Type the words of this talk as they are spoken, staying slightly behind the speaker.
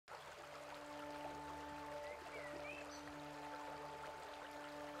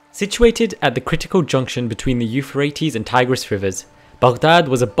Situated at the critical junction between the Euphrates and Tigris rivers, Baghdad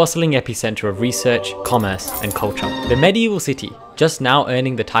was a bustling epicenter of research, commerce, and culture. The medieval city, just now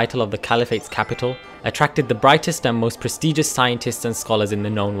earning the title of the Caliphate's capital, attracted the brightest and most prestigious scientists and scholars in the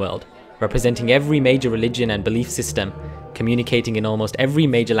known world, representing every major religion and belief system, communicating in almost every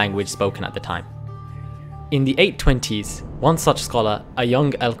major language spoken at the time. In the 820s, one such scholar, a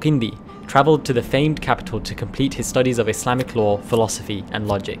young Al-Kindi, travelled to the famed capital to complete his studies of Islamic law, philosophy, and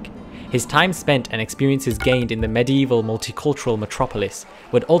logic. His time spent and experiences gained in the medieval multicultural metropolis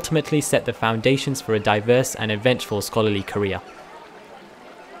would ultimately set the foundations for a diverse and eventful scholarly career.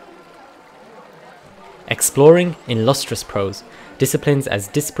 Exploring, in lustrous prose, disciplines as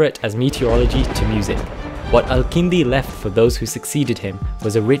disparate as meteorology to music, what Al-Kindi left for those who succeeded him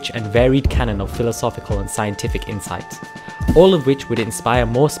was a rich and varied canon of philosophical and scientific insights, all of which would inspire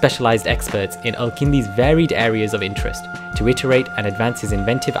more specialized experts in Al-Kindi's varied areas of interest to iterate and advance his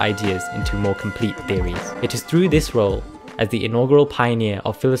inventive ideas into more complete theories. It is through this role, as the inaugural pioneer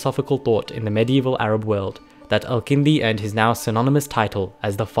of philosophical thought in the medieval Arab world, that Al-Kindi earned his now synonymous title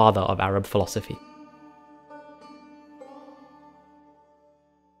as the father of Arab philosophy.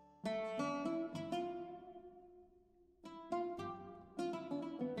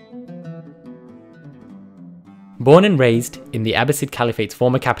 Born and raised in the Abbasid Caliphate's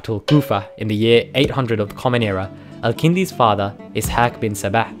former capital, Kufa, in the year 800 of the Common Era, Al-Kindi's father, Ishaq bin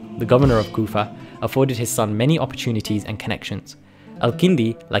Sabah, the governor of Kufa, afforded his son many opportunities and connections.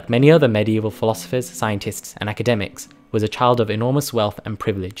 Al-Kindi, like many other medieval philosophers, scientists, and academics, was a child of enormous wealth and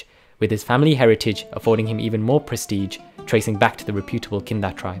privilege, with his family heritage affording him even more prestige, tracing back to the reputable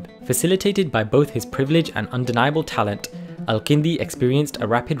Kinda tribe. Facilitated by both his privilege and undeniable talent, Al-Kindi experienced a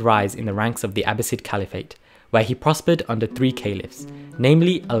rapid rise in the ranks of the Abbasid Caliphate, where he prospered under three caliphs,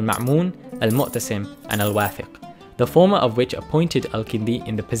 namely Al-Ma'mun, Al-Mu'tasim, and Al-Wathiq, the former of which appointed Al-Kindi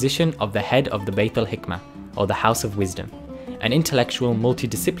in the position of the head of the Bayt al-Hikmah, or the House of Wisdom, an intellectual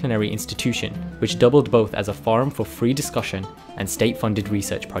multidisciplinary institution which doubled both as a forum for free discussion and state-funded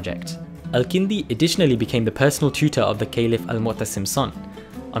research projects. Al-Kindi additionally became the personal tutor of the Caliph Al-Mu'tasim's son.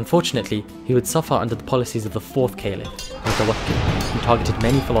 Unfortunately, he would suffer under the policies of the fourth caliph, Mutawakkil, who targeted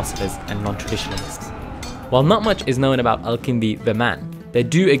many philosophers and non-traditionalists. While not much is known about Al-Kindi the man, there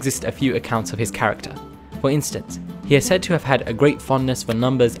do exist a few accounts of his character. For instance, he is said to have had a great fondness for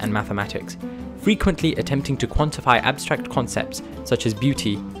numbers and mathematics, frequently attempting to quantify abstract concepts such as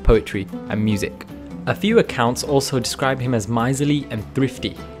beauty, poetry, and music. A few accounts also describe him as miserly and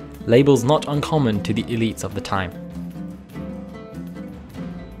thrifty, labels not uncommon to the elites of the time.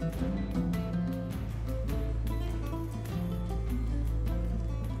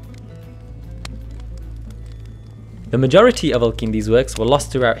 The majority of Al-Kindi's works were lost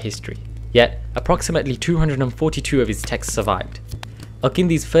throughout history, yet approximately 242 of his texts survived.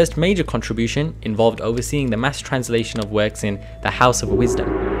 Al-Kindi's first major contribution involved overseeing the mass translation of works in the House of Wisdom,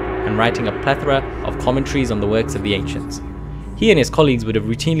 and writing a plethora of commentaries on the works of the ancients. He and his colleagues would have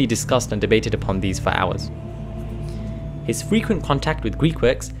routinely discussed and debated upon these for hours. His frequent contact with Greek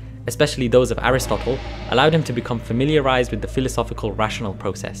works, especially those of Aristotle, allowed him to become familiarized with the philosophical rational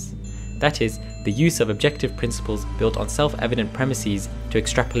process. That is, the use of objective principles built on self-evident premises to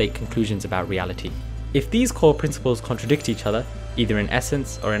extrapolate conclusions about reality. If these core principles contradict each other, either in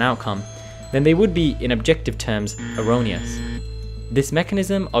essence or in outcome, then they would be, in objective terms, erroneous. This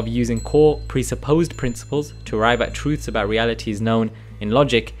mechanism of using core presupposed principles to arrive at truths about reality is known, in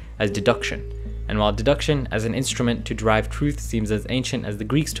logic, as deduction. And while deduction as an instrument to derive truth seems as ancient as the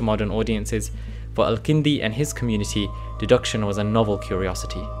Greeks to modern audiences, for Al-Kindi and his community, deduction was a novel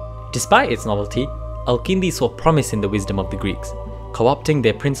curiosity. Despite its novelty, Al-Kindi saw promise in the wisdom of the Greeks, co-opting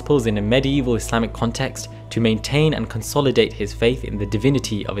their principles in a medieval Islamic context to maintain and consolidate his faith in the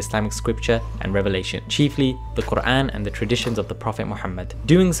divinity of Islamic scripture and revelation, chiefly the Quran and the traditions of the Prophet Muhammad.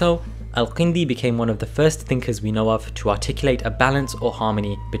 Doing so, Al-Kindi became one of the first thinkers we know of to articulate a balance or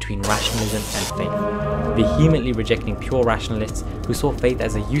harmony between rationalism and faith, vehemently rejecting pure rationalists who saw faith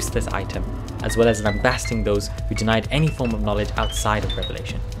as a useless item, as well as lambasting those who denied any form of knowledge outside of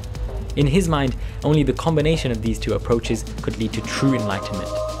revelation. In his mind, only the combination of these two approaches could lead to true enlightenment,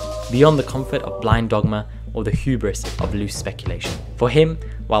 beyond the comfort of blind dogma or the hubris of loose speculation. For him,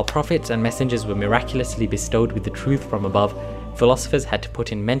 while prophets and messengers were miraculously bestowed with the truth from above, philosophers had to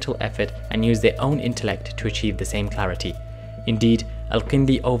put in mental effort and use their own intellect to achieve the same clarity. Indeed,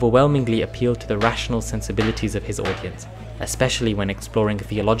 Al-Kindi overwhelmingly appealed to the rational sensibilities of his audience, especially when exploring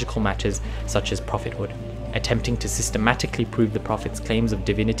theological matters such as prophethood, attempting to systematically prove the Prophet's claims of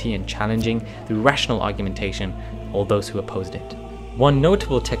divinity and challenging, through rational argumentation, all those who opposed it. One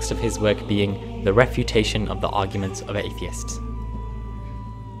notable text of his work being the refutation of the arguments of atheists.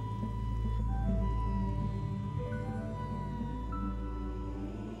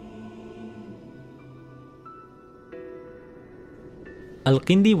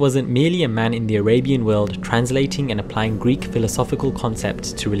 Al-Kindi wasn't merely a man in the Arabian world translating and applying Greek philosophical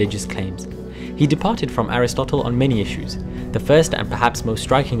concepts to religious claims. He departed from Aristotle on many issues, the first and perhaps most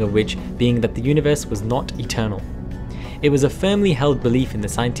striking of which being that the universe was not eternal. It was a firmly held belief in the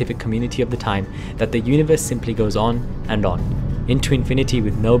scientific community of the time that the universe simply goes on, into infinity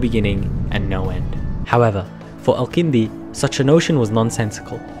with no beginning and no end. However, for Al-Kindi, such a notion was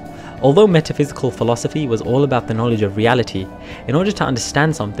nonsensical. Although metaphysical philosophy was all about the knowledge of reality, in order to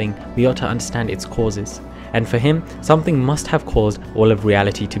understand something, we ought to understand its causes. And for him, something must have caused all of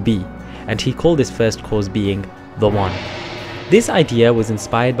reality to be, and he called this first cause being the One. This idea was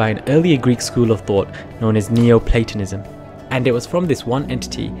inspired by an earlier Greek school of thought known as Neoplatonism, and it was from this one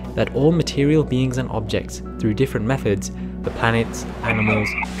entity that all material beings and objects, through different methods, the planets, animals,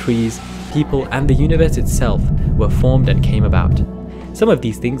 trees, people, and the universe itself, were formed and came about. Some of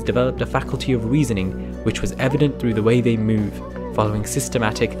these things developed a faculty of reasoning, which was evident through the way they move, following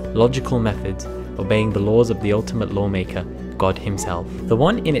systematic, logical methods, obeying the laws of the ultimate lawmaker, God himself. The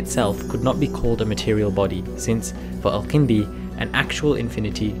One in itself could not be called a material body, since, for Al-Kindi, an actual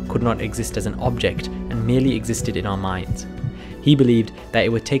infinity could not exist as an object and merely existed in our minds. He believed that it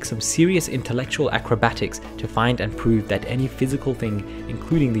would take some serious intellectual acrobatics to find and prove that any physical thing,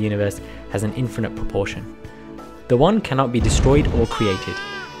 including the universe, has an infinite proportion. The One cannot be destroyed or created,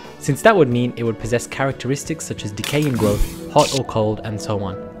 since that would mean it would possess characteristics such as decay and growth, hot or cold, and so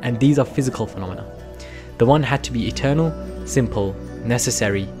on, and these are physical phenomena. The One had to be eternal, simple,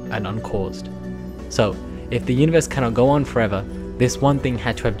 necessary, and uncaused. So, if the universe cannot go on forever, this one thing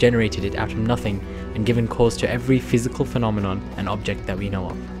had to have generated it out of nothing and given cause to every physical phenomenon and object that we know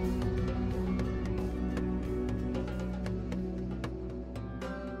of.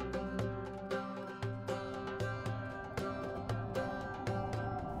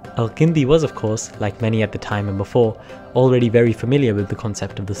 Al-Kindi was, of course, like many at the time and before, already very familiar with the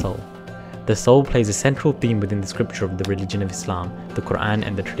concept of the soul. The soul plays a central theme within the scripture of the religion of Islam, the Quran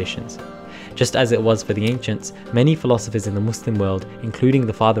and the traditions. Just as it was for the ancients, many philosophers in the Muslim world, including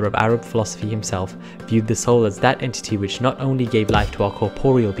the father of Arab philosophy himself, viewed the soul as that entity which not only gave life to our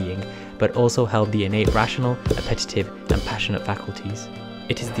corporeal being, but also held the innate rational, appetitive, and passionate faculties.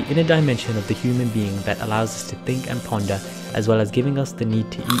 It is the inner dimension of the human being that allows us to think and ponder, as well as giving us the need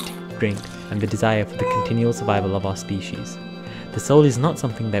to eat, drink, and the desire for the continual survival of our species. The soul is not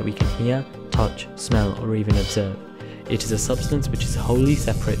something that we can hear, touch, smell, or even observe. It is a substance which is wholly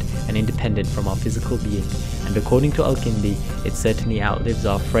separate and independent from our physical being, and according to Al-Kindi, it certainly outlives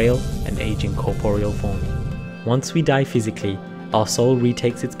our frail and aging corporeal form. Once we die physically, our soul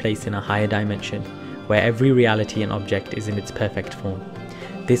retakes its place in a higher dimension, where every reality and object is in its perfect form.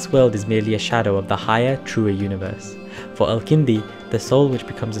 This world is merely a shadow of the higher, truer universe. For Al-Kindi, the soul which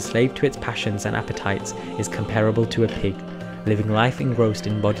becomes a slave to its passions and appetites is comparable to a pig, living life engrossed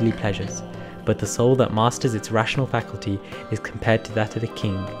in bodily pleasures. But the soul that masters its rational faculty is compared to that of a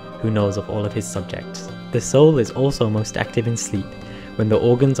king, who knows of all of his subjects. The soul is also most active in sleep. When the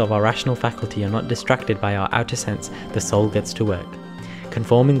organs of our rational faculty are not distracted by our outer sense, the soul gets to work.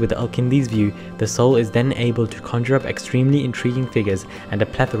 Conforming with Al-Kindi's view, the soul is then able to conjure up extremely intriguing figures and a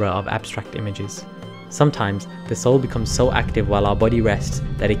plethora of abstract images. Sometimes, the soul becomes so active while our body rests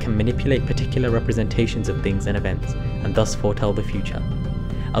that it can manipulate particular representations of things and events, and thus foretell the future.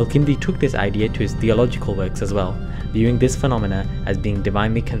 Al-Kindi took this idea to his theological works as well, viewing this phenomena as being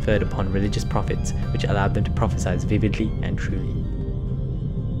divinely conferred upon religious prophets, which allowed them to prophesy vividly and truly.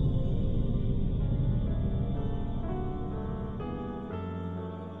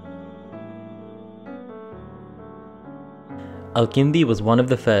 Al-Kindi was one of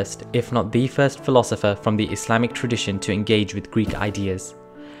the first, if not the first philosopher from the Islamic tradition to engage with Greek ideas.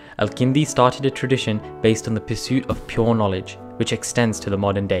 Al-Kindi started a tradition based on the pursuit of pure knowledge, which extends to the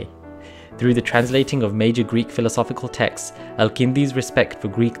modern day. Through the translating of major Greek philosophical texts, Al-Kindi's respect for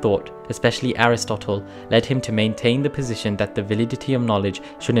Greek thought, especially Aristotle, led him to maintain the position that the validity of knowledge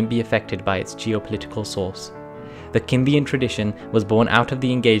shouldn't be affected by its geopolitical source. The Kindian tradition was born out of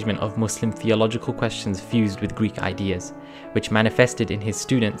the engagement of Muslim theological questions fused with Greek ideas, which manifested in his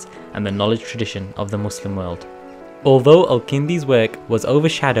students and the knowledge tradition of the Muslim world. Although Al-Kindi's work was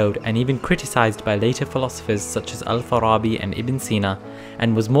overshadowed and even criticized by later philosophers such as Al-Farabi and Ibn Sina,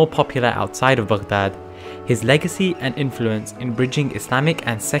 and was more popular outside of Baghdad, his legacy and influence in bridging Islamic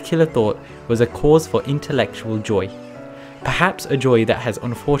and secular thought was a cause for intellectual joy. Perhaps a joy that has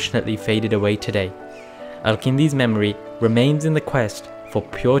unfortunately faded away today. Al-Kindi's memory remains in the quest for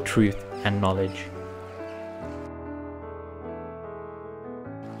pure truth and knowledge.